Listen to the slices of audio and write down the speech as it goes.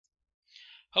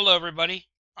Hello everybody,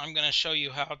 I'm going to show you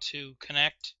how to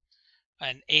connect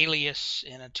an alias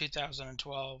in a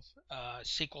 2012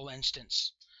 SQL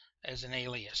instance as an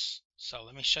alias. So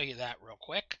let me show you that real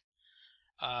quick.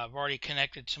 I've already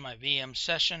connected to my VM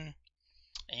session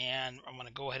and I'm going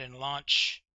to go ahead and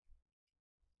launch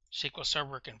SQL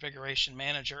Server Configuration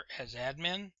Manager as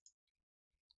admin.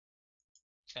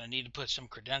 Going to need to put some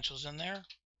credentials in there.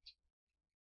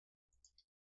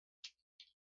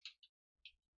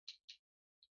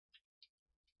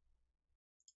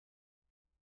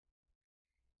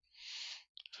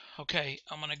 Okay,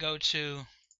 I'm going to go to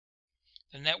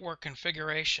the network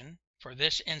configuration for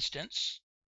this instance.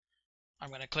 I'm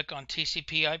going to click on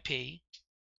TCP/IP,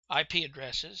 IP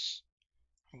addresses.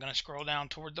 I'm going to scroll down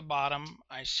toward the bottom.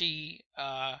 I see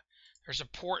there's a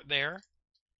port there,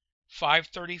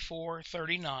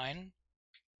 534.39. I'm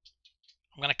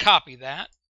going to copy that.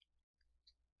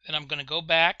 Then I'm going to go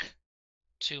back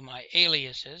to my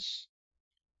aliases,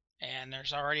 and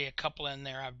there's already a couple in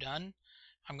there I've done.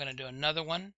 I'm going to do another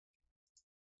one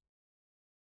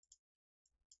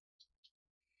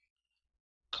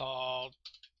called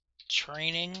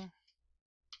training.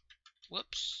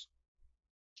 Whoops.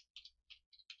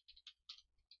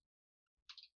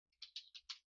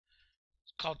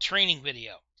 It's called training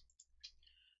video.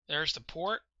 There's the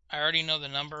port. I already know the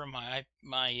number of my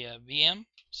VM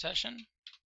session.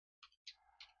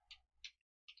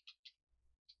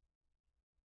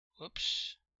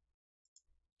 Whoops.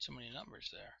 So many numbers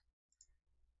there.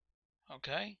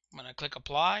 Okay, I'm going to click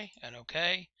apply and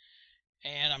OK,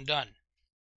 and I'm done.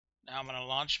 Now I'm going to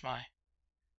launch my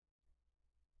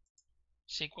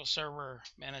SQL Server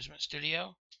Management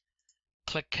Studio.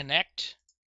 Click connect,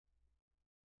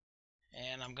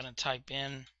 and I'm going to type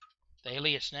in the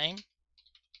alias name,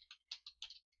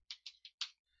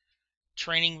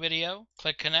 training video,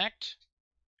 click connect,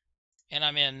 and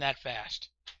I'm in that fast.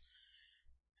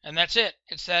 And that's it.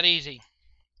 It's that easy.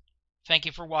 Thank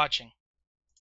you for watching.